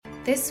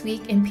This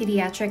week in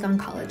Pediatric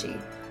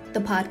Oncology, the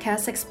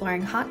podcast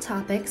exploring hot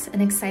topics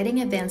and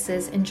exciting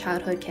advances in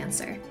childhood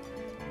cancer.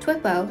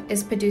 TWIPO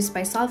is produced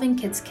by Solving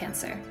Kids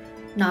Cancer,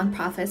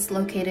 nonprofits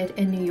located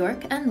in New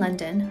York and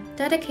London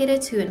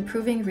dedicated to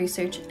improving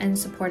research and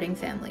supporting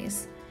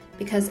families,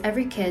 because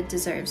every kid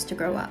deserves to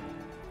grow up.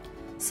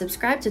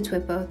 Subscribe to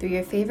TWIPO through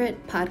your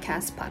favorite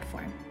podcast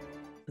platform.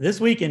 This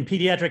week in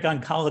Pediatric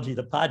Oncology,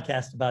 the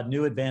podcast about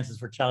new advances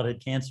for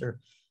childhood cancer.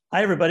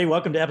 Hi, everybody.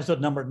 Welcome to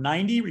episode number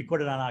 90,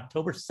 recorded on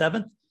October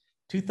 7th,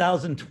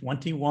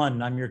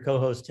 2021. I'm your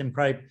co-host, Tim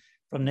Kripe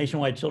from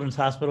Nationwide Children's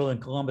Hospital in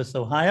Columbus,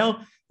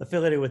 Ohio,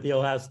 affiliated with The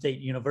Ohio State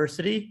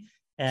University.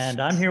 And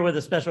I'm here with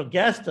a special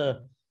guest,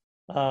 a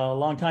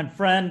longtime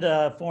friend,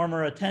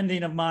 former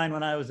attending of mine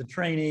when I was a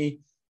trainee,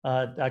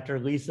 Dr.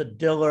 Lisa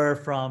Diller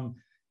from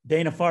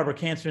Dana-Farber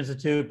Cancer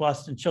Institute,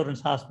 Boston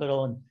Children's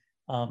Hospital,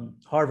 and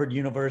Harvard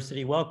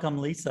University. Welcome,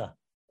 Lisa.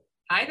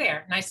 Hi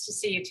there. Nice to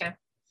see you, Tim.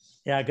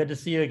 Yeah, good to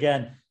see you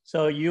again.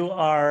 So you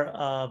are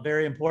a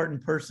very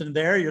important person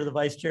there. You're the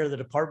vice chair of the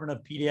Department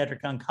of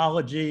Pediatric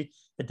Oncology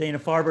at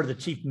Dana-Farber, the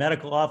chief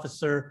medical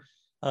officer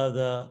of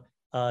the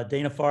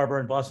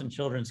Dana-Farber and Boston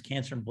Children's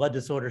Cancer and Blood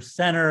Disorders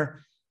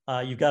Center.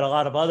 You've got a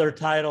lot of other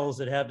titles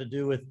that have to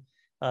do with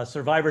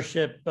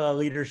survivorship,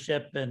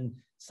 leadership, and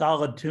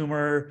solid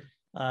tumor,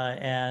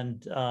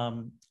 and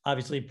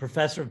obviously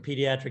professor of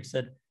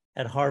pediatrics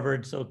at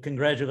Harvard. So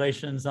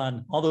congratulations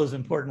on all those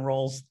important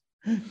roles.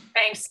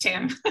 Thanks,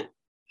 Tim.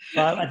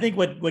 I think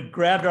what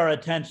grabbed our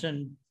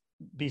attention,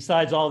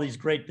 besides all these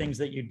great things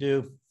that you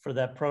do for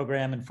that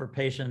program and for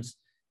patients,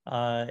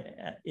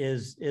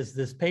 is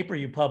this paper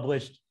you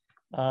published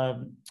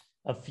a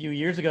few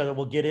years ago that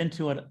we'll get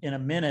into in a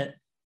minute,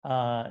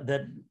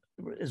 that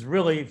is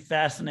really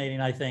fascinating,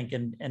 I think,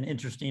 and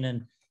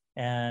interesting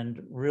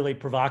and really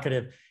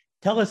provocative.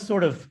 Tell us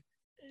sort of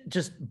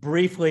just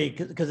briefly,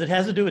 because it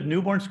has to do with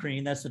newborn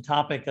screening. That's the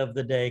topic of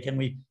the day. Can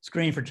we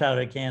screen for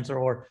childhood cancer,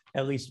 or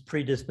at least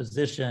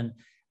predisposition?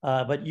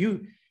 But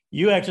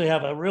you actually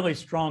have a really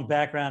strong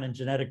background in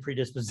genetic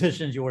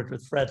predispositions. You worked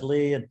with Fred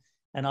Lee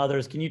and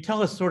others. Can you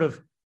tell us sort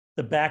of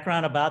the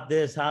background about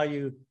this, how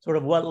you sort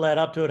of what led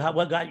up to it,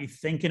 what got you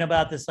thinking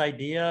about this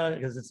idea?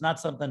 Because it's not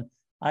something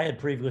I had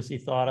previously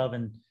thought of,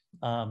 and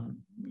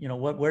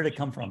where did it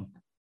come from?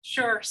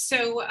 Sure.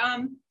 So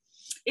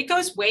it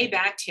goes way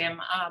back,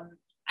 Tim.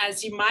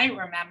 As you might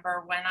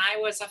remember, when I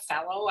was a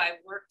fellow, I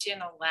worked in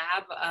a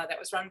lab that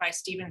was run by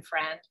Stephen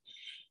Friend.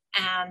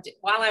 And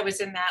while I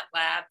was in that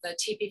lab, the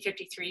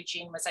TP53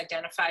 gene was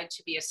identified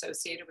to be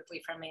associated with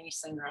Li-Fraumeni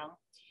syndrome.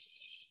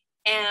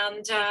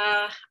 And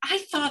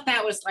I thought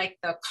that was like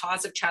the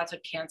cause of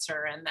childhood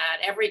cancer, and that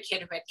every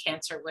kid who had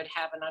cancer would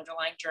have an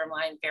underlying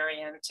germline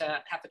variant,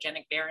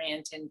 pathogenic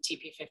variant in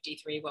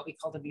TP53, what we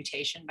called a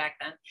mutation back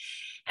then.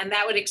 And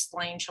that would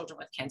explain children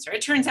with cancer.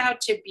 It turns out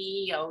to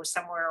be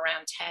somewhere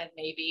around 10,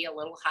 maybe a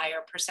little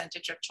higher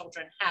percentage of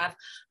children have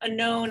a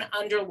known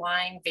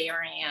underlying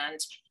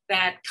variant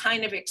that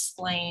kind of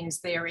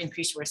explains their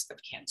increased risk of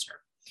cancer.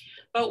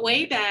 But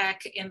way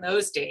back in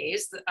those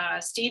days,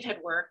 Steve had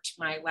worked,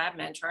 my lab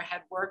mentor,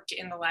 had worked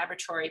in the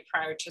laboratory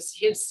prior to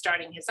his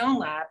starting his own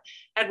lab,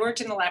 had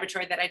worked in the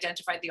laboratory that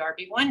identified the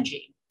RB1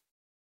 gene.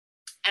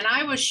 And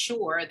I was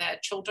sure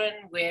that children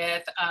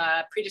with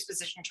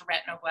predisposition to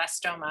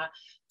retinoblastoma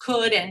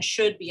could and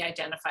should be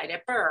identified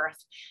at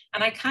birth.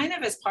 And I kind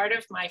of, as part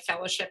of my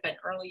fellowship and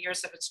early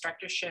years of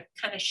instructorship,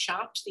 kind of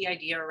shopped the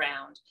idea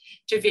around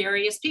to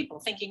various people,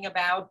 thinking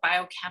about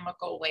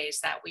biochemical ways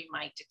that we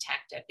might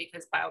detect it,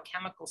 because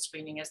biochemical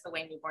screening is the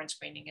way newborn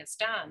screening is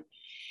done.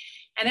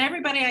 And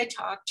everybody I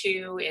talked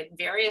to in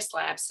various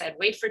labs said,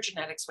 wait for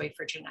genetics, wait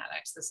for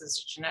genetics. This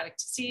is a genetic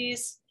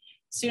disease.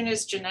 Soon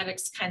as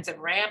genetics kinds of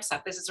ramps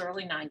up, this is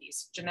early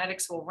 90s,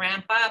 genetics will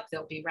ramp up,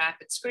 there'll be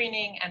rapid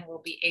screening, and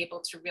we'll be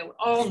able to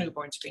all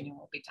newborn screening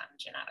will be done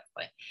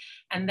genetically.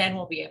 And then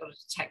we'll be able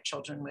to detect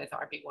children with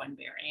RB1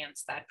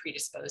 variants that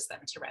predispose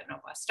them to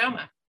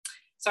retinoblastoma.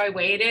 So I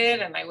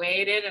waited and I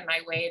waited and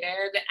I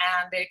waited,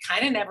 and it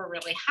kind of never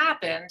really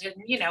happened. And,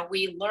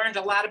 we learned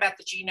a lot about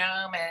the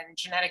genome and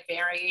genetic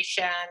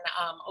variation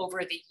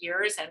over the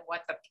years, and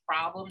what the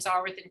problems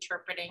are with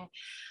interpreting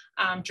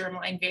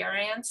germline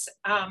variants.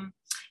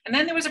 And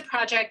then there was a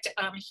project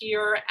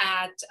here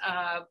at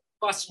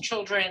Boston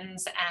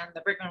Children's and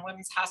the Brigham and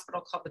Women's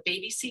Hospital called the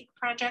BabySeq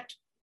project,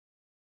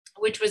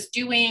 which was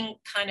doing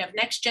kind of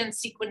next-gen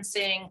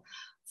sequencing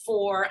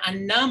for a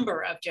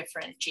number of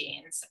different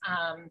genes,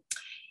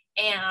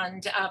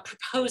 and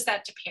proposed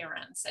that to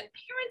parents. And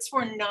parents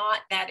were not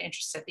that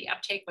interested. The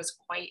uptake was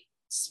quite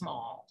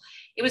small.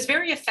 It was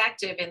very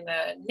effective in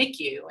the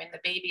NICU, in the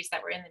babies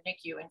that were in the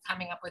NICU and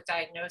coming up with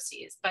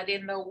diagnoses. But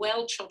in the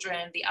well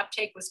children, the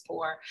uptake was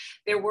poor.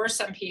 There were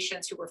some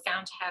patients who were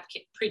found to have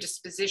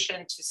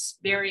predisposition to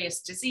various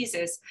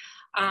diseases,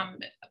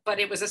 but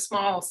it was a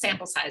small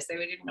sample size. They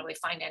didn't really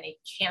find any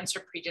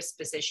cancer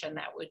predisposition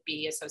that would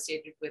be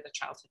associated with a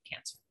childhood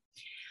cancer.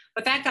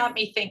 But that got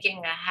me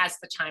thinking, has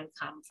the time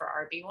come for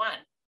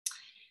RB1?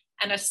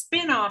 And a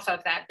spin-off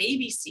of that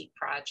BabySeq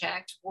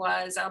project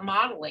was a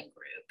modeling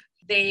group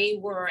they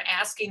were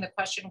asking the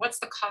question, what's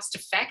the cost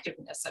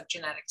effectiveness of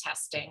genetic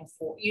testing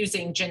for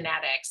using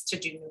genetics to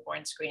do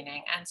newborn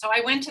screening? And so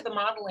I went to the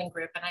modeling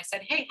group and I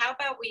said, hey, how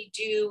about we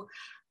do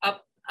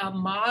a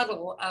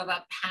model of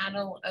a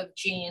panel of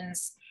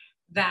genes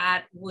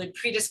that would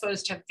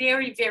predispose to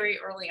very, very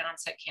early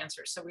onset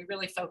cancers. So we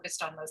really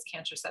focused on those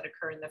cancers that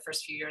occur in the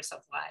first few years of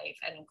life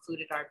and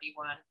included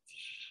RB1.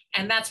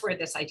 And that's where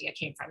this idea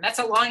came from. That's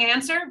a long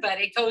answer, but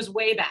it goes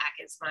way back.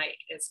 It's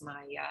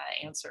my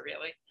answer,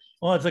 really.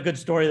 Well, it's a good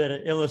story that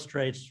it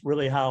illustrates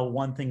really how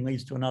one thing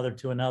leads to another,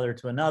 to another,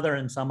 to another,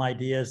 and some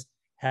ideas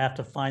have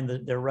to find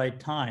their right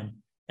time.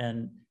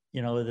 And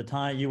the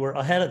time you were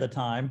ahead of the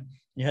time,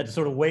 you had to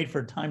sort of wait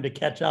for time to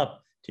catch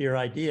up to your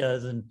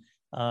ideas, and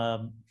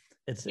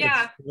it's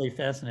really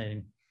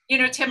fascinating.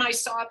 Tim, I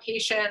saw a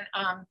patient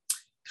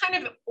kind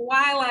of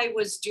while I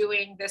was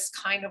doing this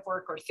kind of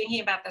work or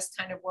thinking about this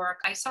kind of work.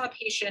 I saw a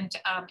patient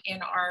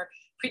in our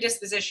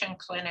predisposition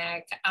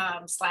clinic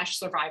 /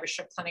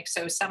 survivorship clinic.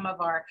 So some of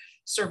our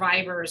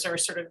survivors are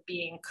sort of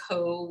being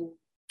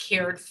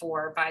co-cared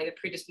for by the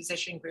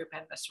predisposition group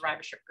and the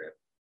survivorship group,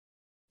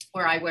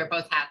 where I wear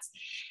both hats.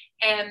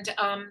 And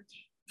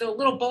the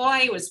little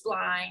boy was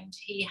blind.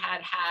 He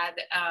had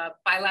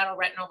bilateral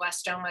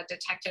retinoblastoma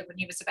detected when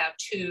he was about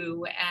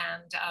 2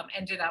 and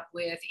ended up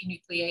with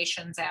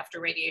enucleations after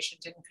radiation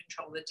didn't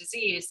control the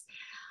disease.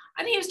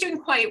 And he was doing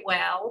quite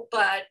well,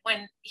 but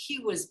when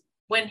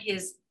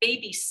his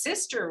baby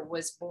sister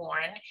was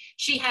born,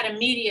 she had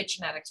immediate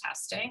genetic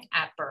testing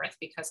at birth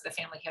because the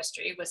family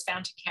history was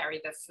found to carry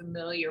the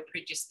familiar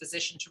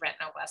predisposition to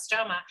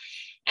retinoblastoma,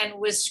 and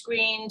was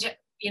screened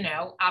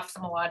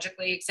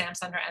ophthalmologically,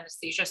 exams under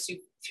anesthesia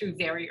through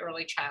very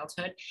early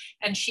childhood.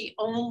 And she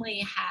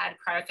only had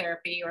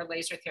cryotherapy or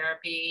laser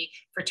therapy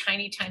for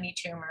tiny, tiny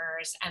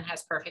tumors and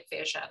has perfect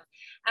vision.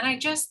 And I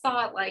just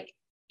thought,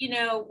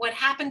 what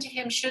happened to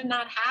him should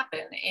not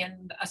happen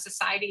in a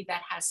society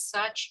that has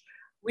such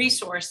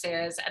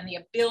resources and the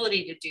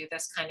ability to do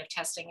this kind of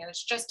testing. And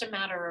it's just a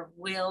matter of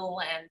will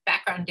and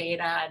background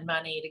data and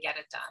money to get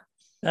it done.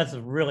 That's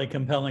a really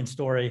compelling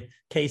story,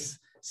 case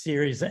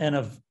series N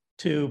of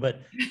 2, but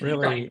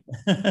really,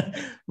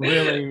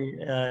 really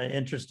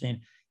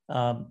interesting.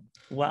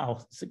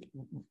 Wow,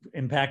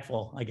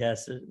 impactful, I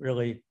guess. It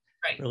really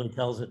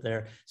tells it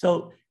there.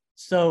 So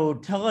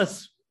tell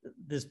us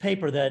this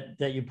paper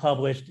that you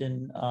published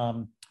in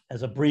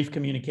as a brief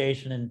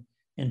communication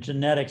in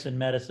Genetics and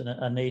Medicine,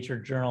 a Nature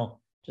journal,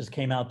 just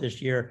came out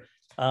this year.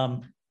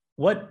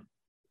 What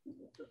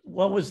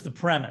was the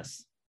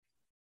premise?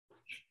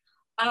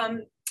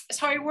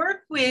 So I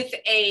work with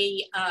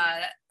a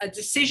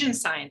decision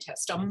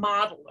scientist, a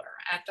modeler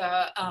at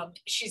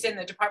she's in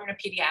the Department of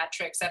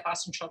Pediatrics at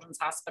Boston Children's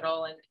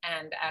Hospital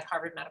and at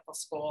Harvard Medical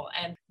School,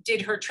 and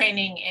did her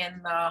training in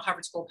the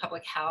Harvard School of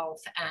Public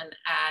Health and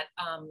at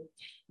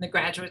the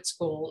graduate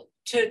school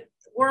to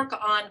work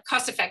on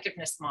cost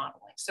effectiveness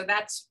modeling. So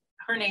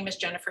her name is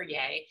Jennifer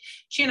Yeh.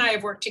 She and I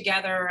have worked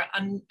together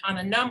on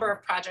a number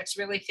of projects,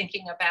 really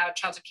thinking about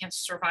childhood cancer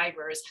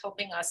survivors,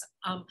 helping us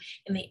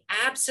in the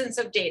absence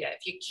of data.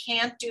 If you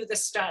can't do the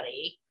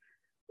study,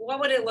 what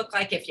would it look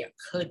like if you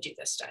could do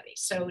the study?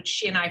 So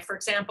she and I, for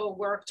example,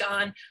 worked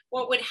on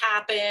what would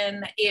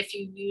happen if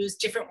you use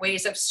different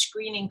ways of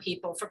screening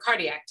people for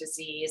cardiac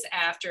disease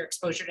after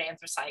exposure to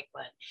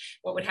anthracycline.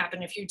 What would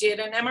happen if you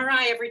did an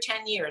MRI every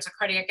 10 years, a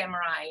cardiac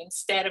MRI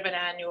instead of an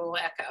annual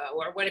echo?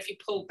 Or what if you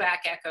pulled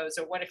back echoes?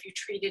 Or what if you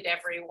treated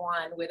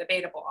everyone with a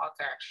beta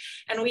blocker?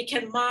 And we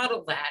can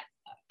model that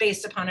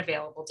based upon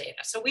available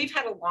data. So we've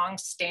had a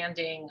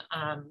long-standing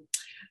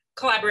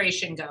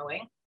collaboration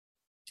going.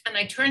 And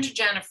I turned to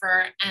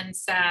Jennifer and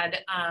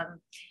said,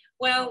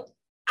 well,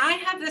 I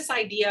have this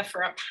idea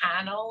for a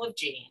panel of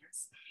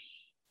genes.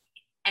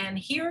 And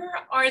here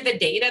are the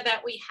data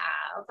that we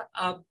have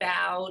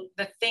about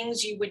the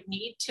things you would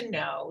need to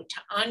know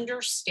to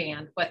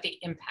understand what the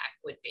impact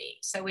would be.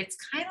 So it's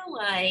kind of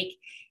like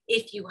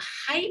if you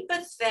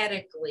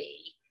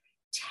hypothetically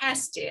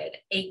tested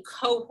a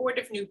cohort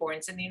of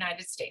newborns in the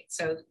United States.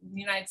 So in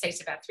the United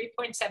States, about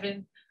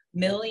 3.7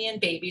 million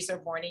babies are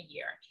born a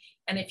year.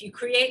 And if you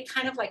create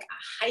kind of like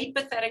a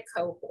hypothetical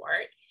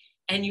cohort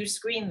and you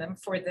screen them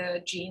for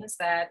the genes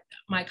that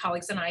my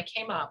colleagues and I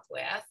came up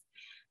with,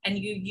 and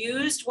you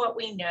used what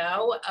we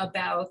know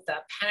about the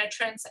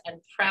penetrance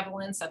and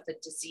prevalence of the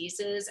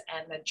diseases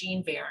and the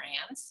gene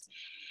variants,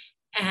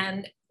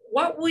 and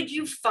what would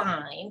you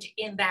find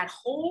in that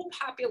whole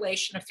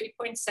population of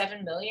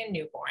 3.7 million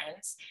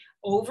newborns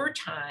over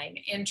time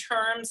in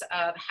terms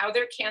of how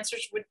their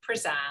cancers would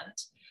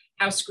present,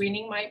 how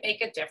screening might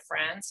make a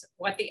difference,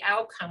 what the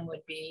outcome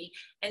would be,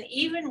 and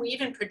we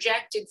even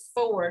projected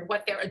forward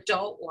what their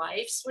adult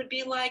lives would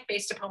be like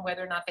based upon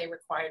whether or not they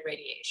required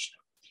radiation.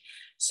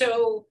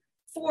 So,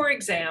 for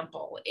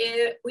example,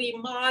 we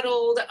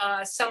modeled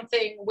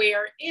something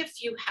where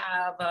if you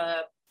have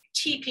a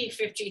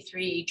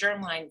TP53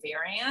 germline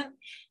variant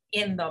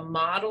in the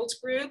modeled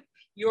group,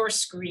 you're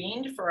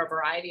screened for a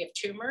variety of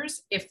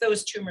tumors. If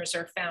those tumors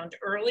are found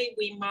early,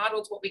 we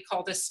modeled what we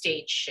call the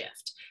stage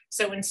shift.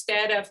 So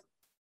instead of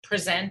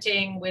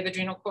presenting with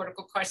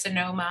adrenocortical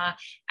carcinoma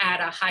at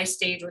a high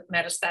stage with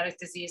metastatic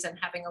disease and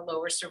having a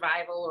lower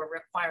survival or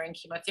requiring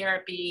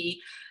chemotherapy.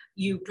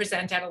 You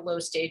present at a low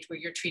stage where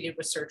you're treated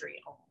with surgery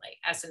only,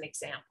 as an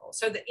example.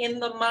 So in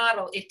the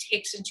model, it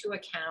takes into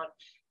account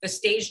the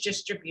stage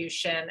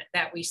distribution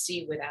that we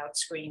see without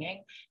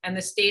screening and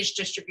the stage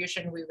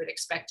distribution we would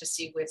expect to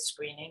see with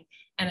screening,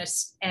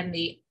 and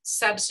the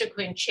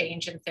subsequent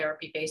change in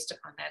therapy based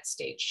upon that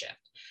stage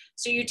shift.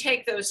 So you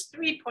take those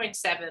 3.7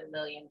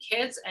 million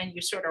kids and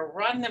you sort of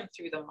run them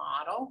through the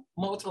model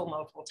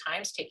multiple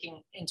times,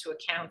 taking into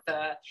account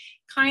the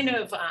kind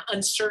of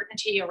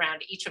uncertainty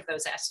around each of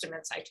those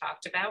estimates I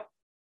talked about.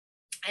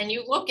 And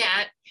you look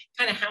at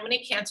kind of how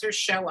many cancers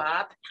show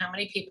up, how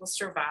many people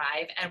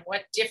survive, and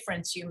what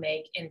difference you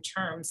make in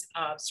terms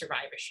of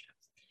survivorship.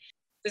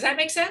 Does that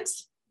make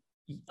sense?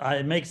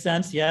 It makes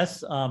sense,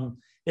 yes.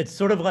 It's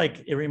sort of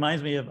like, it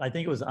reminds me of, I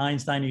think it was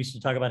Einstein who used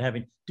to talk about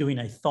doing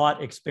a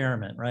thought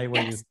experiment, right?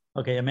 Where yes.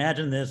 Okay,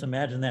 imagine this,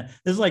 imagine that.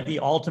 This is like the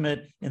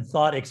ultimate in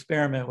thought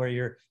experiment where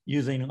you're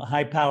using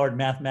high-powered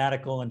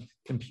mathematical and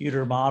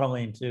computer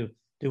modeling to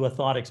do a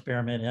thought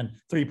experiment and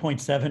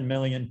 3.7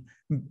 million.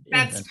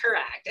 That's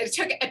correct. It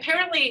took,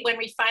 apparently, when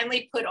we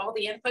finally put all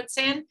the inputs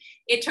in,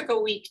 it took a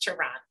week to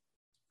run.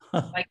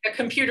 Like the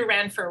computer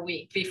ran for a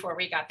week before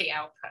we got the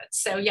outputs.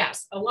 So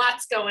yes, a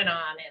lot's going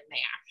on in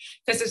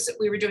there because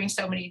we were doing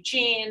so many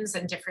genes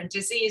and different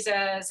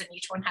diseases and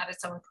each one had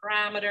its own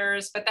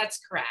parameters, but that's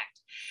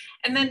correct.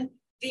 And then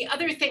the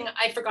other thing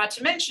I forgot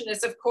to mention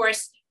is, of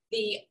course,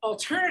 the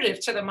alternative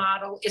to the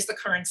model is the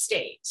current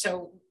state.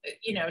 So,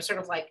 you know, sort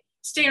of like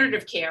standard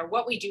of care,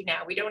 what we do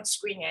now, we don't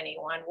screen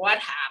anyone, what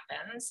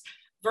happens,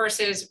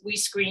 versus we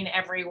screen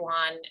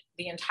everyone,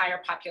 the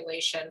entire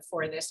population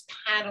for this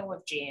panel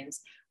of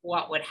genes,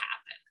 what would happen.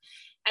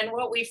 And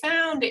what we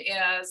found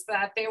is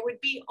that there would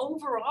be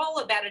overall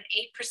about an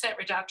 8%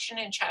 reduction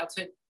in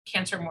childhood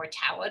cancer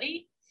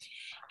mortality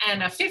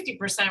and a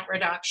 50%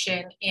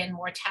 reduction in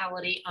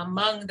mortality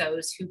among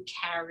those who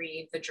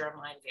carry the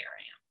germline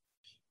variant.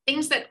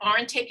 Things that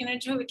aren't taken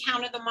into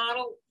account in the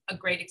model, a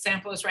great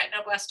example is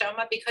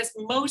retinoblastoma, because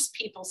most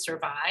people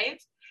survive.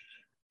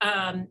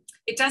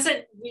 It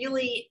doesn't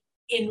really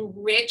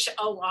enrich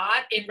a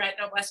lot in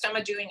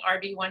retinoblastoma doing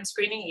RB1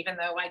 screening, even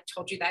though I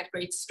told you that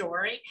great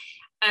story.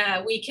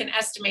 We can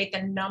estimate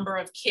the number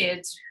of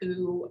kids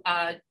who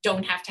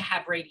don't have to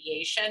have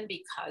radiation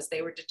because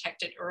they were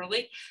detected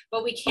early,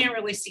 but we can't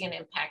really see an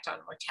impact on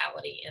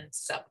mortality in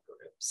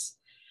subgroups.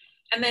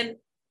 And then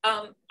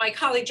my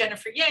colleague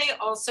Jennifer Yeh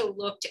also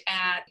looked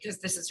at, because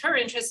this is her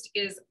interest,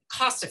 is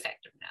cost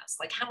effectiveness.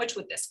 Like how much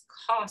would this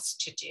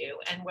cost to do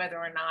and whether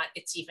or not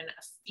it's even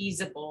a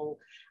feasible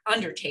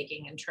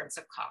undertaking in terms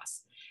of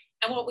cost.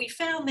 And what we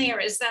found there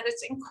is that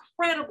it's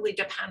incredibly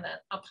dependent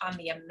upon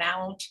the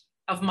amount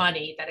of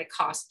money that it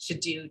costs to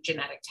do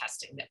genetic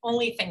testing. The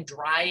only thing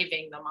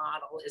driving the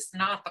model is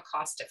not the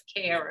cost of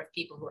care of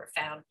people who are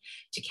found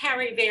to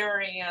carry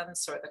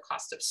variants or the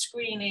cost of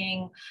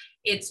screening.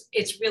 It's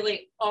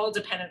really all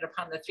dependent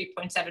upon the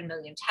 3.7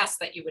 million tests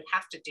that you would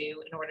have to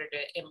do in order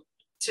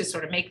to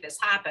sort of make this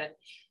happen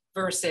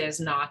versus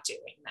not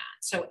doing that.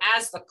 So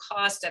as the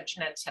cost of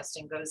genetic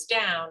testing goes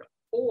down,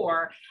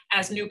 or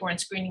as newborn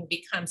screening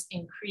becomes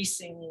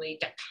increasingly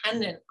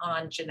dependent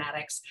on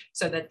genetics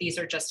so that these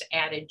are just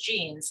added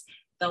genes,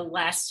 the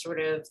less sort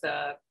of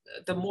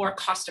the more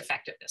cost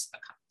effectiveness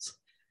becomes.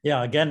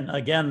 Yeah, again,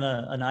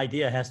 an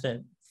idea has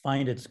to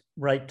find its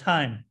right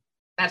time.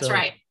 That's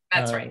right.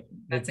 That's right.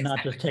 That's not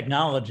exactly just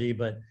technology,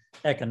 but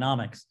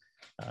economics.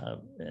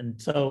 And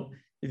so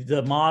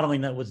the modeling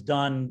that was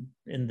done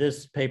in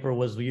this paper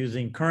was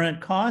using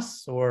current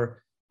costs or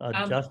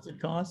adjusted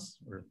costs?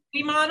 Or?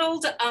 We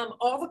modeled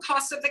all the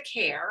costs of the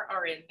care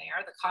are in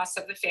there, the costs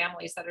of the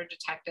families that are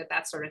detected,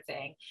 that sort of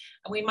thing.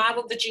 And we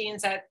modeled the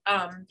genes at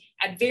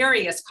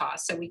various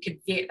costs. So we could,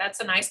 that's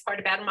a nice part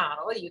about a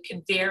model, you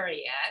can vary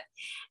it.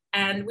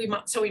 And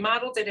so we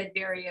modeled it at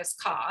various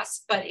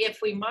costs, but if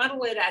we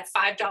model it at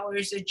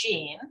 $5 a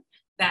gene,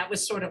 that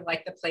was sort of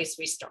like the place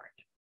we started.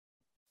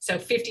 So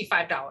 $55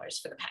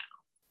 for the panel.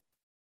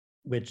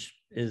 Which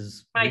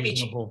is might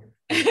reasonable.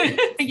 Be cheap.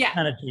 Yeah.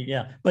 Kind of cheap,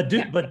 yeah. But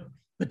but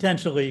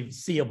potentially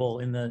seeable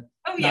in the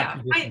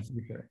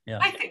future. Yeah.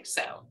 I think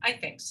so. I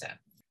think so.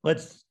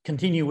 Let's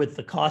continue with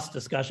the cost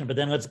discussion, but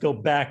then let's go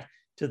back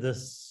to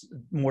this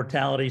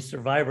mortality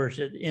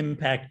survivorship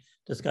impact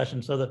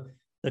discussion. So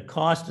the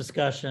cost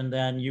discussion,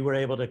 then you were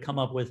able to come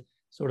up with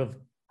sort of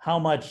how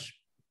much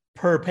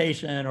per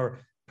patient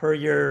or per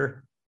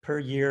year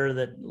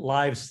that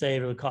lives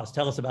saved would cost.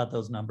 Tell us about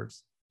those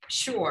numbers.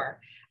 Sure.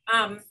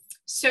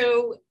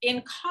 So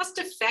in cost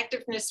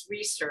effectiveness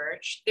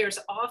research, there's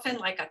often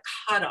like a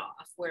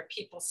cutoff where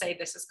people say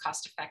this is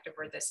cost effective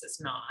or this is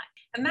not.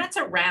 And that's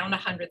around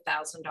 $100,000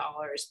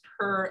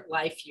 per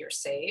life year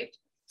saved.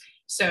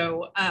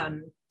 So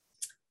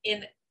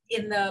in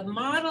the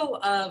model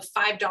of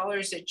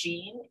 $5 a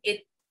gene,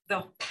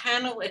 the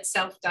panel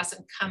itself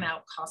doesn't come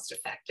out cost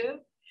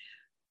effective.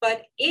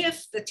 But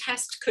if the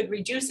test could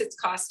reduce its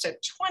cost to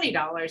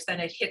 $20,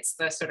 then it hits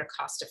the sort of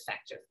cost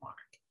effective mark.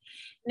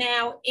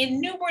 Now,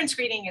 in newborn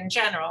screening in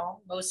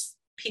general, most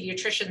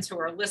pediatricians who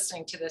are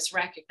listening to this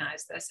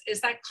recognize this,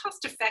 is that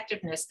cost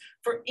effectiveness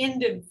for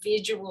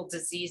individual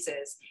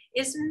diseases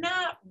is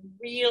not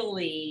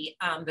really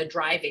the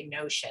driving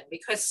notion,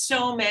 because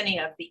so many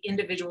of the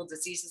individual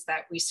diseases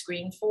that we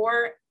screen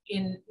for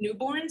in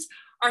newborns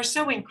are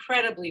so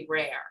incredibly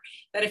rare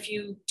that if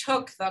you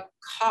took the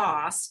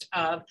cost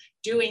of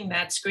doing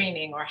that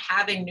screening or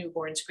having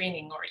newborn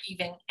screening or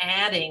even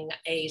adding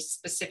a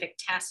specific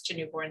test to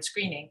newborn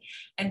screening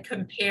and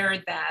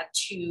compared that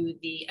to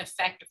the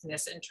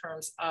effectiveness in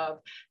terms of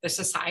the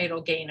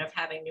societal gain of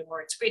having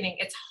newborn screening,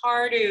 it's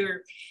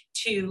harder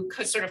to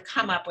sort of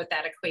come up with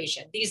that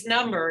equation. These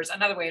numbers,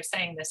 another way of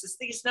saying this is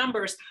these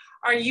numbers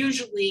are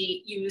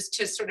usually used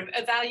to sort of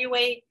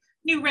evaluate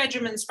new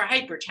regimens for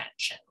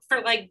hypertension,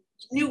 for like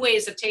new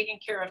ways of taking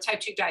care of type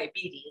 2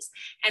 diabetes,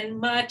 and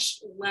much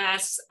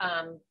less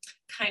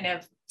kind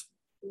of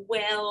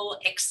well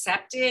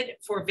accepted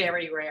for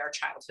very rare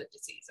childhood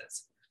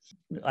diseases.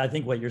 I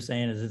think what you're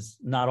saying is it's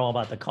not all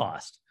about the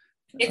cost.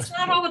 It's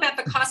not all about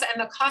the cost,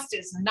 and the cost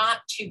is not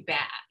too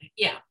bad.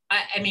 Yeah,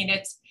 I mean,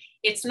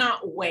 it's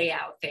not way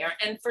out there.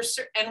 And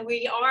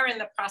we are in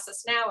the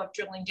process now of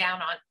drilling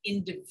down on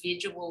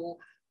individual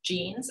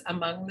genes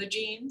among the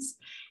genes.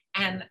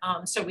 And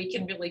so we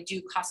can really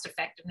do cost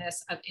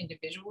effectiveness of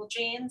individual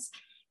genes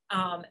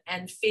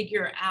and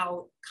figure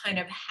out kind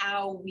of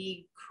how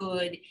we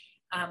could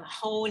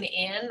hone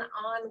in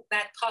on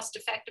that cost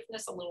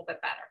effectiveness a little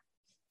bit better.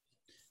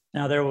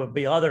 Now, there would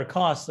be other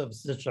costs of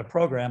such a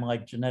program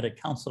like genetic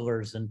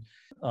counselors and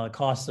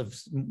costs of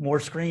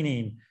more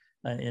screening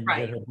that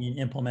are being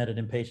implemented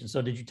in patients.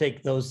 So did you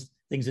take those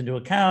things into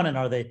account, and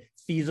are they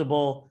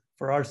feasible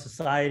for our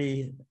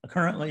society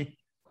currently?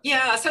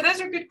 Yeah, so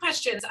those are good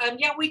questions.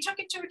 Yeah, we took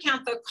into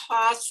account the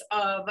costs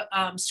of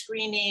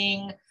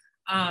screening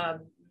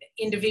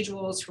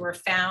individuals who are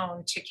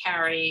found to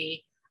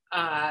carry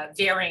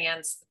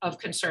variants of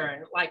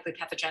concern, likely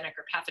pathogenic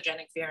or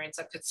pathogenic variants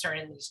of concern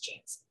in these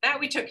genes. That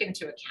we took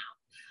into account.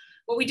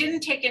 What we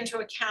didn't take into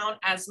account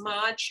as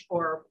much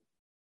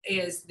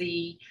is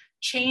the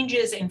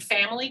changes in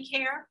family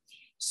care.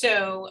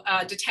 So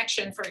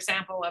detection, for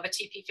example, of a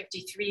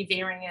TP53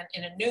 variant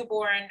in a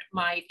newborn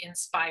might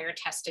inspire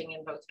testing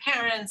in both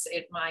parents.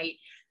 It might,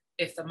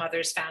 if the mother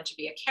is found to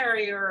be a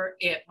carrier,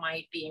 it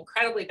might be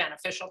incredibly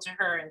beneficial to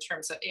her in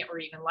terms of, or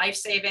even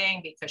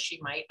life-saving, because she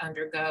might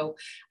undergo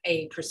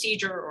a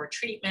procedure or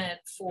treatment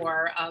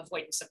for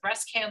avoidance of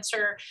breast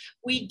cancer.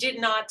 We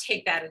did not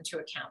take that into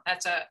account.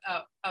 That's a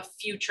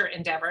future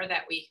endeavor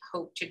that we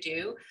hope to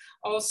do.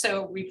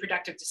 Also,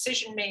 reproductive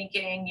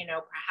decision-making,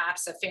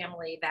 perhaps a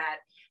family that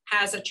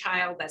has a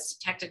child that's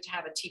detected to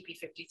have a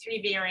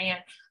TP53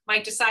 variant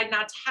might decide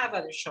not to have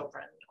other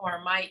children,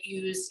 or might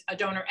use a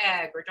donor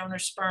egg or donor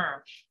sperm.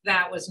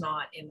 That was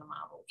not in the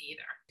model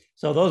either.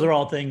 So those are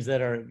all things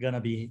that are going to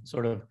be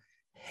sort of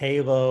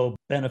halo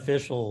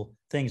beneficial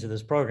things of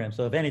this program.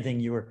 So if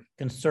anything, you were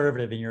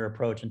conservative in your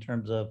approach in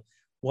terms of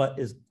what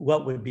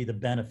would be the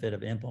benefit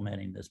of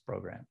implementing this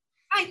program.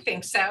 I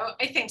think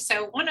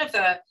so. One of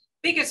the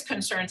biggest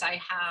concerns I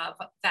have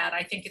that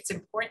I think it's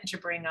important to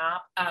bring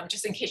up,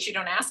 just in case you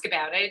don't ask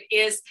about it,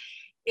 is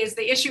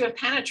the issue of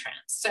penetrance.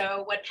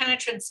 So what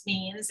penetrance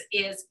means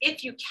is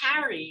if you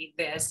carry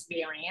this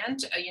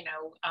variant,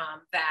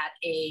 that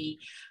a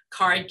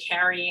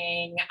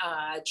card-carrying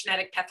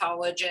genetic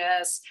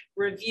pathologist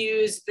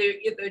reviews the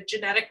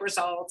genetic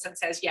results and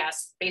says,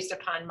 yes, based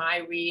upon my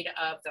read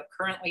of the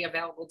currently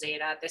available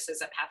data, this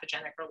is a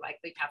pathogenic or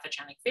likely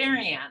pathogenic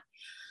variant.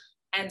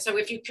 And so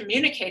if you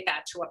communicate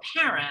that to a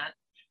parent,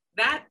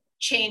 that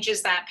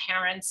changes that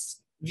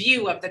parent's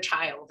view of the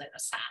child in a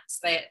sense.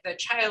 The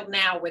child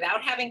now,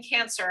 without having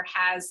cancer,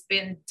 has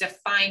been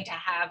defined to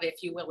have,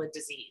 if you will, a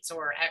disease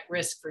or at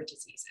risk for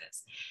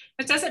diseases.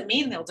 It doesn't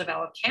mean they'll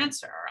develop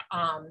cancer.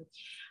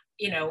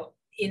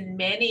 In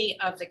many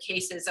of the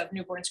cases of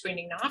newborn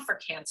screening not for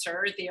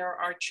cancer, there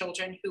are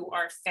children who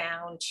are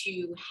found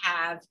to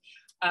have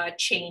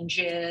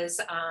changes,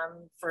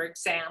 for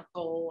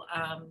example,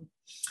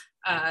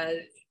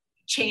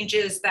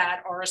 changes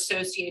that are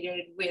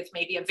associated with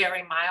maybe a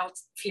very mild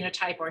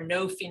phenotype or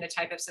no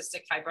phenotype of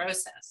cystic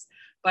fibrosis,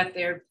 but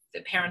the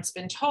parent's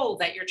been told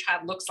that your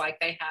child looks like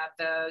they have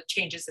the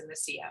changes in the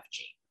CF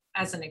gene,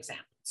 as an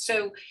example.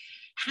 So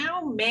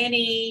how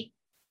many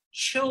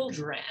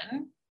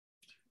children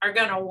are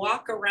going to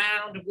walk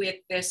around with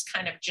this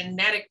kind of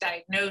genetic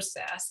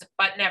diagnosis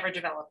but never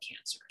develop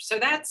cancer? So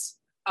that's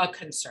a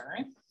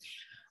concern.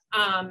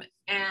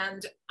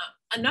 And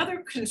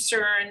another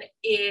concern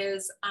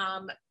is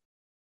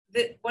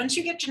that once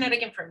you get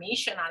genetic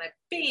information on a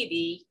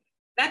baby,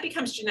 that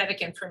becomes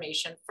genetic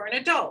information for an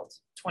adult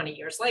 20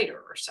 years later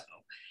or so.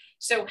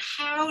 So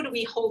how do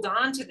we hold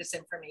on to this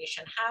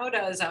information? How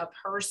does a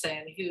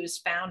person who's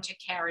found to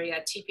carry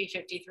a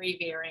TP53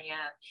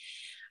 variant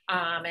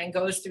and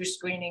goes through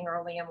screening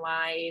early in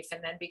life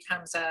and then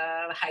becomes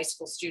a high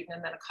school student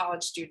and then a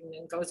college student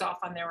and goes off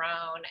on their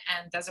own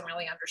and doesn't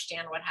really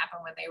understand what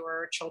happened when they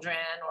were children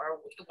or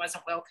it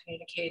wasn't well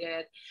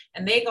communicated,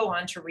 and they go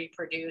on to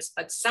reproduce.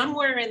 But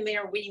somewhere in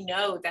there, we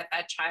know that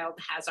that child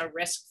has a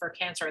risk for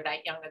cancer,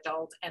 that young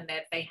adult, and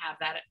that they have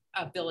that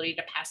ability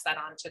to pass that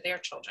on to their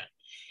children.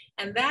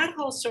 And that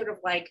whole sort of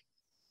like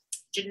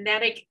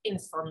genetic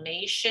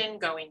information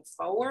going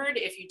forward,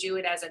 if you do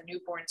it as a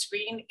newborn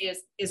screen,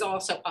 is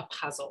also a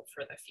puzzle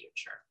for the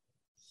future.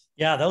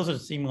 Yeah, those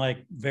would seem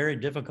like very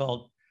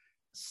difficult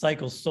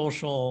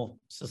psychosocial,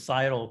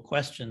 societal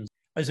questions.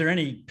 Is there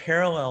any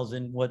parallels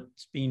in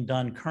what's being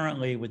done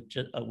currently with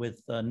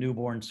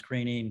newborn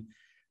screening,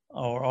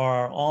 or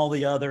are all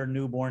the other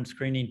newborn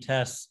screening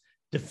tests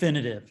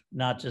definitive,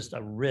 not just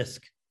a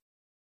risk?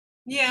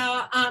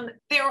 Yeah,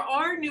 there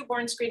are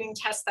newborn screening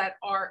tests that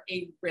are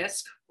a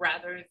risk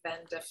rather than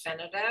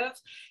definitive.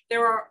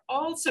 There are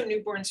also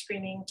newborn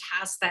screening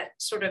tests that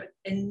sort of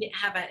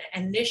have an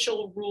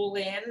initial rule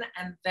in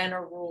and then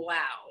a rule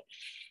out.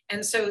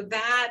 And so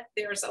that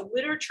there's a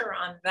literature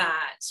on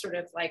that, sort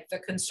of like the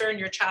concern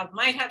your child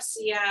might have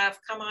CF,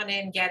 come on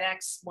in, get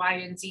X, Y,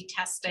 and Z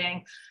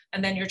testing,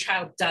 and then your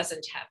child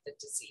doesn't have the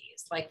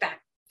disease, like that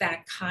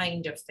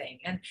kind of thing.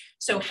 And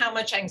so how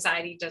much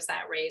anxiety does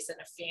that raise in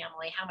a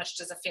family? How much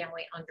does a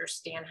family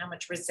understand? How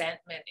much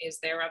resentment is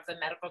there of the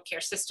medical care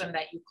system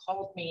that you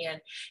called me and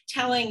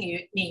telling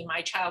me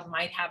my child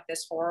might have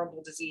this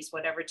horrible disease,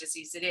 whatever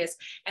disease it is,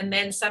 and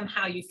then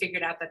somehow you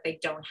figured out that they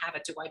don't have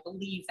it. Do I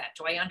believe that?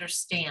 Do I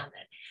understand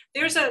it?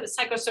 There's a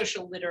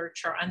psychosocial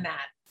literature on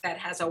that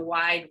has a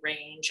wide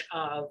range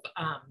of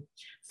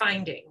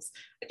findings.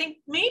 I think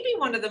maybe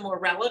one of the more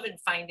relevant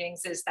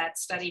findings is that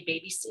study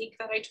BabySeq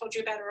that I told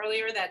you about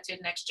earlier that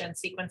did next-gen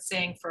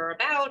sequencing for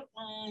about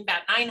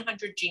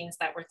 900 genes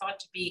that were thought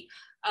to be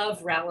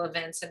of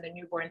relevance in the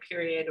newborn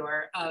period,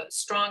 or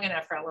strong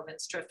enough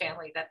relevance to a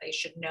family that they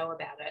should know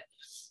about it.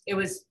 It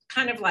was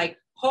kind of like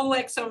whole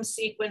exome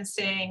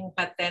sequencing,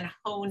 but then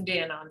honed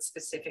in on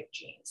specific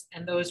genes,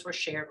 and those were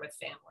shared with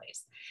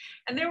families.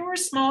 And there were a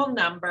small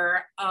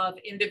number of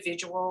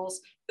individuals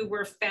who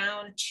were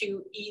found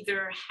to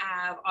either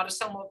have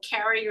autosomal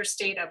carrier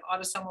state of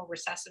autosomal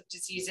recessive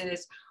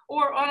diseases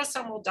or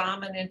autosomal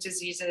dominant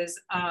diseases,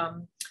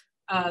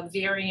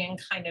 varying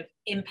kind of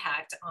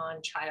impact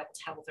on child's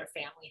health or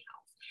family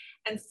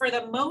health. And for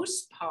the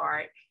most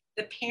part,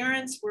 the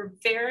parents were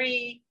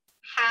very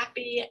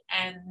happy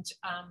and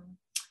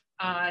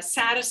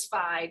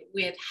satisfied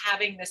with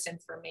having this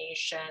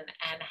information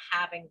and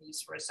having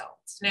these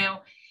results.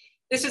 Now,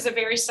 this is a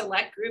very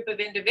select group of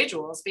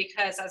individuals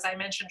because, as I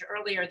mentioned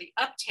earlier, the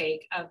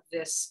uptake of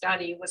this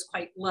study was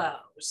quite low.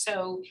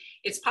 So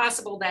it's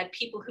possible that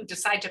people who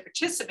decide to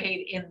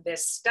participate in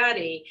this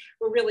study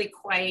were really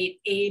quite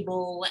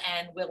able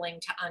and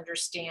willing to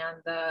understand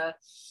the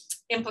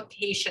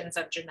implications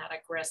of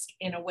genetic risk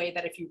in a way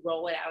that if you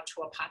roll it out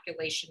to a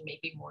population may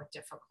be more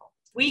difficult.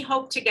 We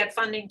hope to get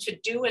funding to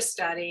do a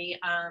study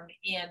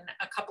in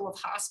a couple of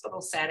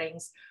hospital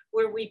settings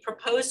where we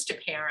propose to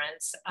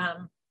parents.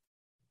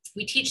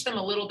 We teach them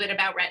a little bit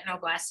about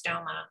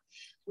retinoblastoma.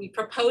 We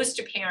propose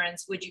to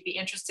parents, would you be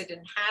interested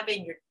in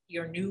having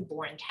your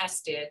newborn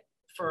tested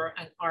for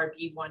an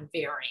RB1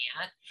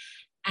 variant?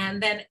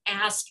 And then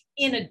ask,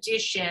 in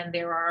addition,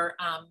 there are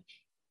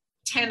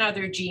 10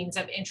 other genes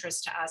of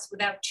interest to us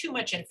without too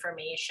much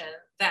information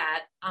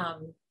that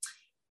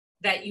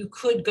you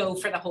could go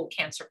for the whole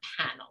cancer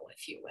panel,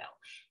 if you will,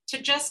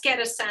 to just get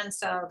a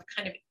sense of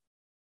kind of,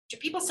 do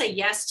people say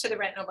yes to the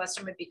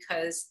retinoblastoma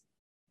because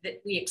that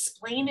we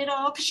explain it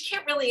all? Because you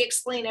can't really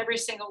explain every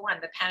single one,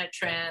 the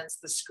penetrance,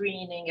 the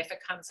screening, if it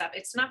comes up.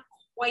 It's not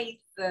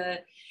quite the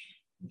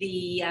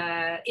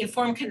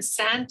informed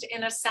consent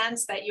in a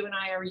sense that you and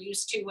I are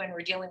used to when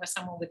we're dealing with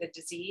someone with a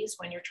disease,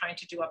 when you're trying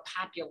to do a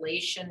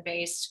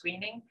population-based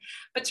screening.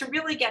 But to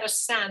really get a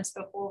sense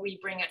before we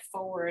bring it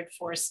forward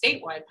for a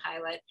statewide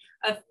pilot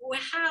of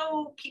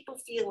how people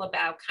feel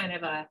about kind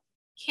of a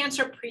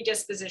cancer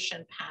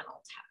predisposition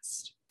panel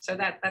test. So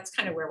that's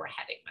kind of where we're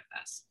heading with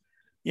this.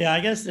 Yeah,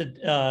 I guess it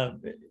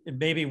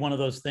may be one of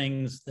those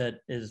things that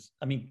is,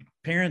 I mean,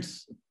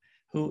 persons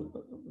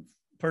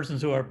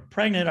who are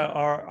pregnant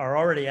are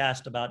already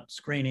asked about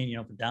screening, you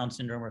know, for Down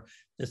syndrome or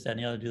this, that, and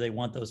the other. Do they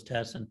want those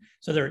tests? And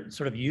so they're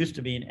sort of used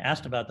to being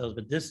asked about those.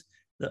 But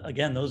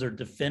again, those are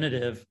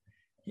definitive,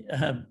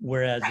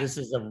 whereas this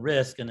is a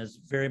risk and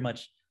is very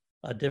much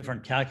a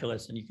different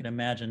calculus. And you can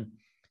imagine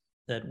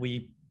that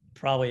we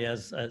probably,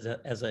 as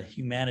a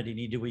humanity,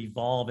 need to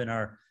evolve in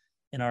our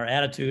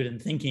attitude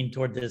and thinking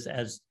toward this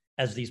as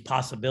these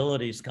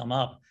possibilities come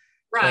up.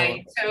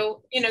 Right.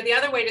 So, you know, the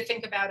other way to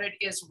think about it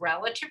is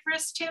relative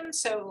risk, Tim.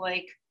 So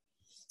like,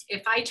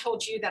 if I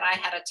told you that I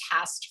had a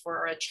test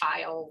for a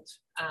child,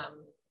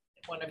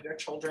 one of your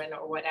children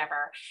or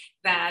whatever,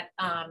 that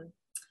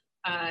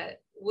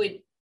would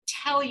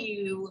tell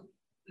you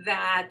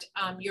that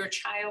your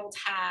child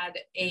had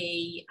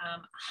a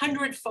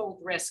 100-fold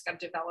risk of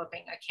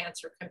developing a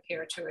cancer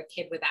compared to a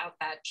kid without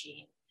that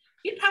gene,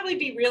 you'd probably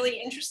be really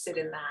interested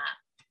in that.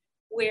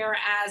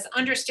 Whereas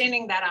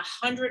understanding that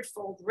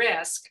 100-fold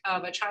risk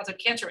of a childhood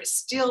cancer is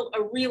still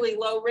a really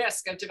low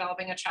risk of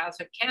developing a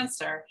childhood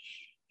cancer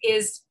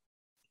is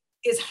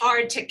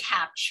hard to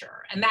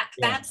capture. And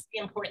that's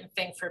the important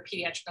thing for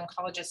pediatric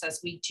oncologists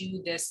as we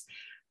do this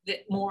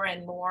more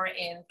and more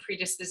in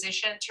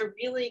predisposition, to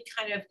really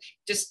kind of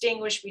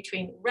distinguish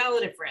between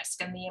relative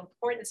risk and the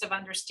importance of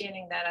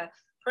understanding that a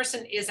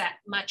person is at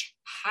much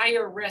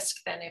higher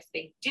risk than if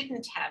they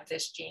didn't have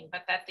this gene,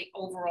 but that the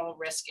overall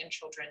risk in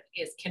children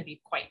can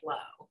be quite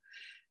low.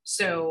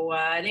 So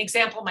an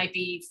example might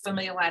be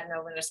familial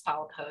adenomatous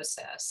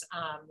polyposis.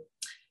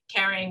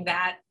 Carrying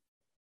that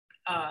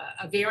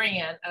a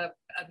variant of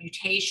a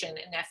mutation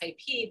in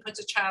FAP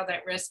puts a child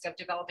at risk of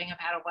developing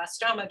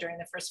hepatoblastoma during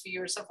the first few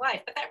years of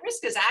life, but that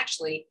risk is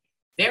actually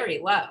very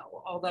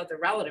low, although the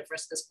relative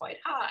risk is quite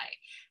high.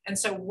 And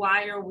so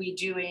why are we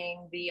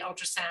doing the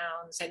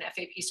ultrasounds and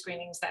FAP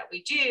screenings that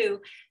we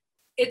do?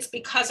 It's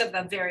because of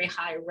the very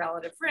high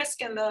relative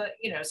risk and the,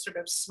 sort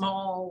of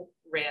small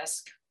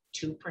risk,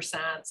 2%,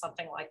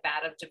 something like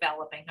that, of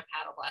developing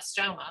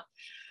hepatoblastoma.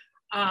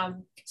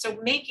 So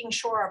making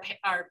sure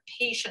our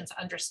patients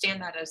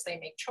understand that as they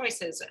make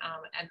choices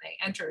and they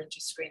enter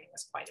into screening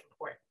is quite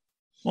important.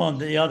 Well,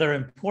 the other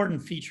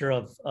important feature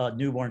of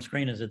newborn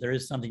screen is that there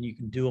is something you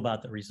can do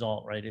about the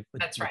result, right?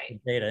 That's right.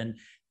 With data,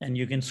 and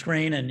you can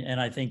screen, and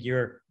I think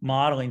your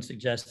modeling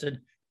suggested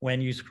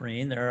when you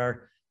screen, there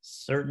are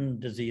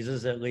certain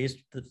diseases, at least,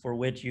 for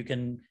which you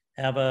can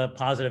have a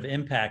positive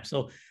impact.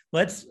 So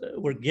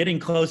we're getting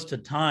close to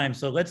time.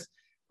 So let's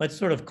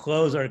sort of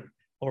close or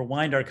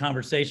wind our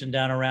conversation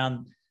down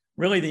around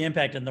really the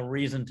impact and the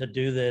reason to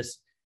do this.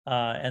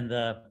 I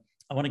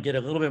want to get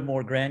a little bit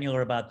more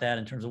granular about that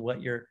in terms of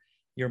what your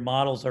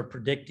models are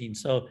predicting.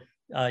 So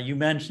you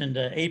mentioned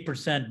an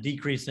 8%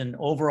 decrease in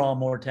overall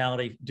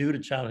mortality due to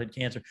childhood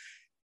cancer.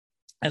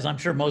 As I'm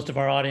sure most of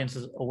our audience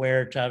is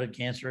aware, childhood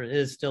cancer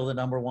is still the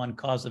 #1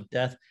 cause of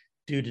death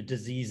due to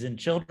disease in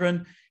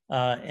children.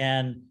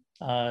 Obviously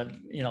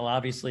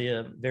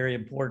a very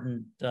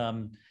important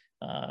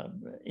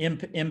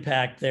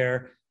impact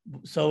there.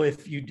 So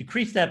if you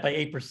decrease that by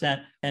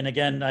 8%, and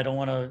again, I don't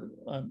want to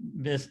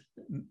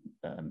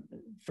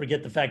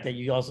forget the fact that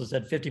you also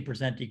said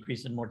 50%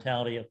 decrease in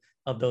mortality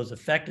of those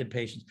affected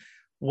patients.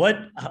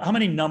 How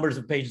many numbers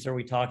of patients are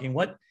we talking?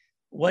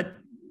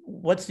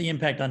 What's the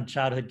impact on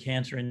childhood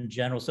cancer in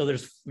general? So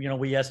there's,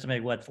 we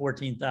estimate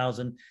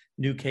 14,000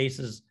 new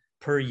cases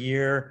per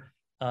year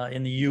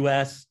in the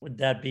US. Would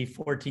that be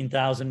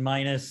 14,000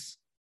 minus?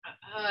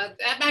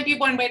 That might be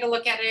one way to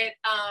look at it.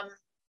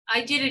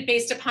 I did it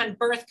based upon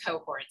birth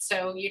cohorts.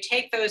 So you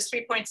take those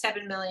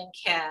 3.7 million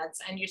kids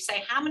and you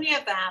say how many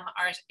of them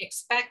are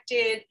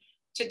expected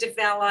to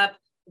develop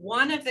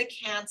one of the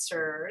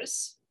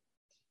cancers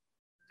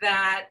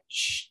that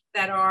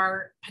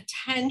are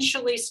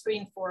potentially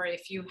screened for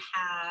if you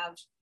have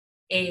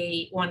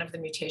one of the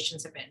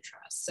mutations of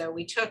interest. So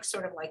we took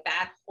sort of like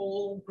that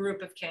whole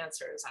group of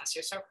cancers,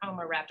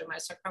 osteosarcoma,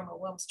 rhabdomyosarcoma,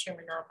 Wilms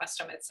tumor,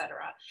 neuroblastoma, et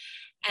cetera,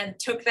 and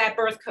took that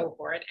birth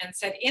cohort and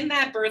said in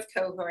that birth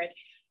cohort,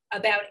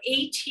 about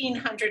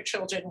 1,800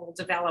 children will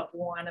develop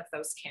one of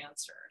those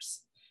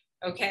cancers,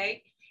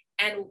 okay?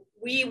 And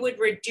we would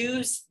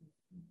reduce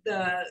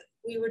the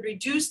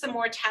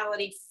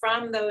mortality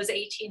from those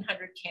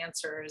 1,800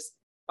 cancers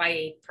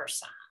by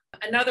 8%.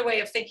 Another way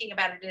of thinking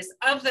about it is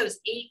of those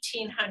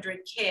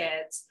 1,800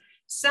 kids,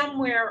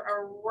 somewhere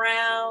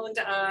around,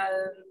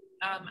 I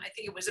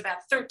think it was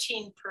about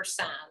 13%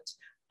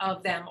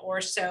 of them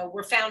or so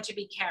were found to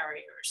be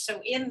carriers. So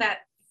in that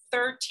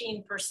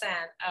 13%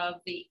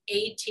 of the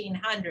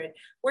 1,800,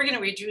 we're going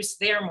to reduce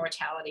their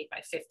mortality by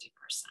 50%.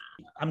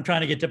 I'm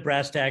trying to get to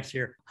brass tacks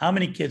here. How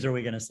many kids are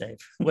we going to save?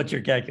 What's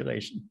your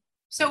calculation?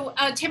 So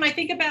Tim, I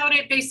think about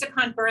it based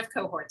upon birth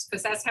cohorts,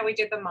 because that's how we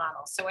did the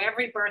model. So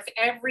every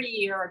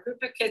year, a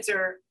group of kids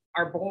are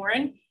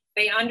born.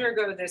 They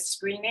undergo this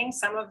screening.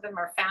 Some of them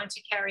are found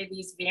to carry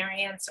these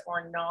variants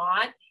or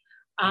not.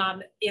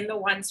 In the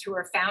ones who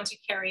are found to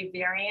carry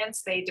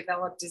variants, they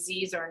develop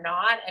disease or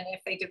not. And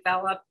if they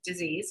develop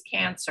disease,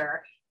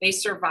 cancer, they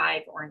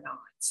survive or not.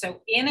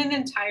 So in an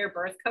entire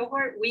birth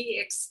cohort, we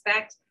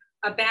expect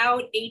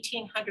about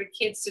 1,800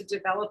 kids to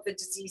develop the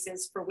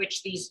diseases for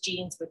which these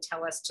genes would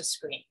tell us to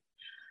screen.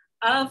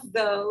 Of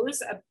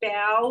those,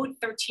 about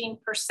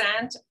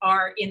 13%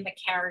 are in the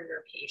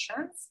carrier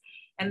patients.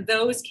 And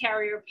those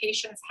carrier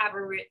patients have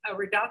a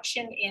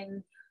reduction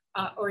in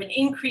or an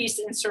increase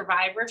in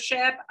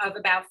survivorship of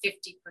about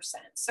 50%.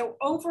 So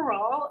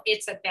overall,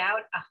 it's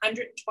about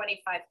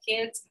 125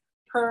 kids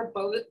per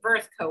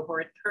birth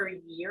cohort per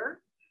year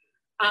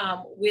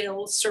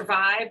will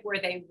survive where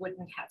they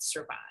wouldn't have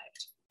survived.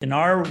 In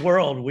our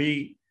world,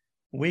 we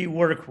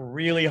work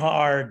really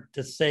hard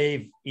to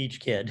save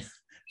each kid.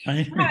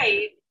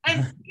 Right.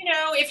 And,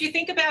 if you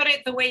think about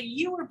it the way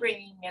you were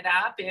bringing it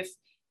up, if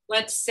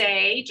let's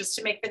say, just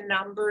to make the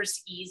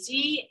numbers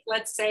easy,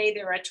 let's say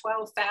there are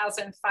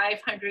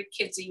 12,500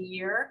 kids a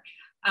year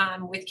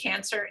with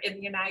cancer in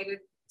the United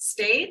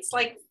States,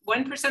 like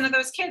 1% of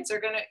those kids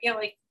are going to,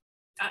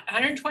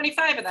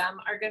 125 of them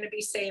are going to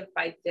be saved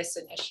by this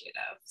initiative.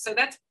 So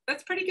that's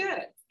pretty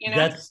good.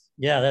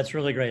 That's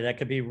really great. That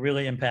could be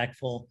really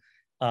impactful.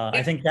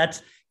 I think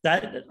that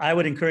I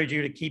would encourage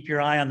you to keep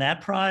your eye on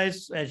that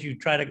prize as you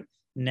try to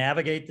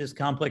navigate this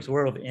complex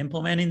world of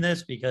implementing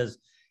this, because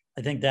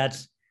I think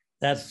that's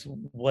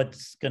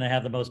what's going to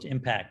have the most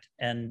impact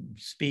and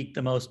speak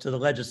the most to the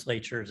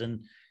legislatures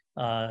and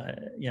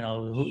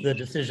the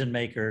decision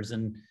makers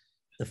and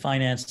the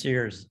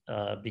financiers,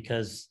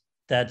 because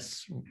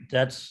that's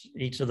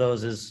each of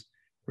those is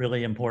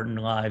really important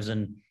lives,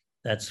 and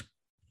that's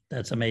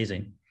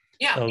amazing.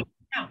 Yeah.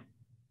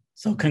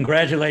 So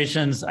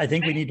congratulations. I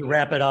think we need to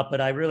wrap it up, but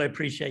I really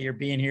appreciate your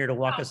being here to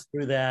walk us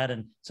through that.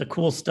 And it's a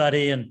cool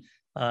study and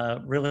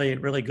really,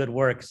 really good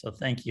work. So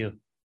thank you.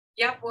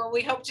 Yeah, well,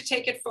 we hope to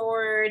take it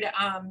forward.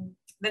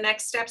 The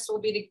next steps will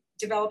be to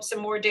develop some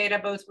more data,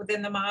 both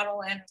within the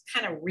model and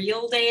kind of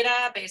real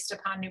data based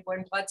upon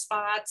newborn blood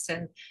spots,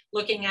 and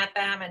looking at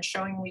them and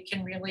showing we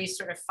can really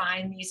sort of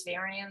find these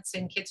variants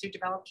in kids who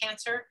develop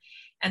cancer,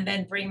 and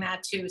then bring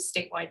that to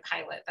statewide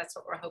pilot. That's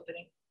what we're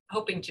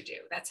hoping to do.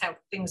 That's how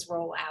things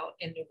roll out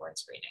in newborn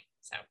screening.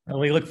 So well,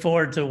 we look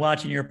forward to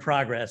watching your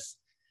progress.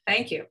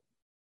 Thank you.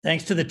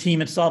 Thanks to the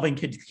team at Solving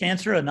Kids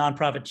Cancer, a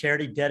nonprofit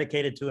charity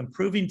dedicated to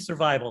improving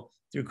survival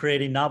through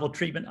creating novel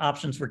treatment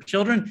options for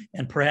children,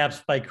 and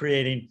perhaps by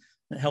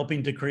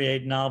helping to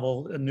create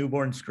novel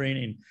newborn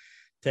screening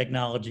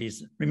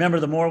technologies. Remember,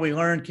 the more we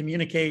learn,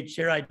 communicate,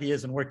 share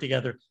ideas, and work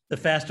together, the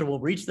faster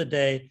we'll reach the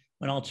day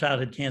when all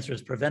childhood cancer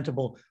is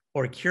preventable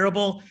or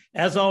curable.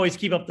 As always,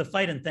 keep up the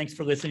fight, and thanks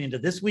for listening to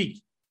This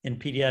Week in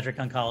Pediatric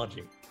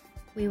Oncology.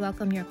 We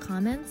welcome your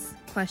comments,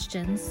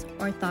 questions,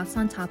 or thoughts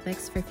on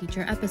topics for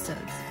future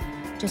episodes.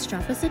 Just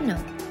drop us a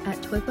note at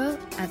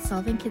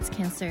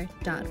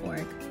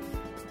twippo@solvingkidscancer.org.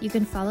 You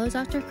can follow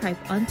Dr.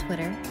 Kripe on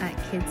Twitter at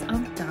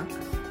KidsOncDoc.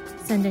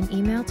 Send an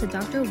email to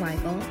Dr.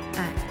 Weigel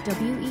at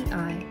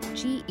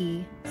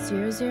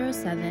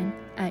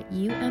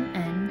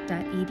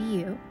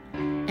weige007@umn.edu,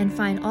 and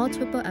find all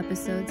TWIPO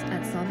episodes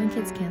at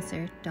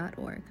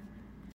solvingkidscancer.org.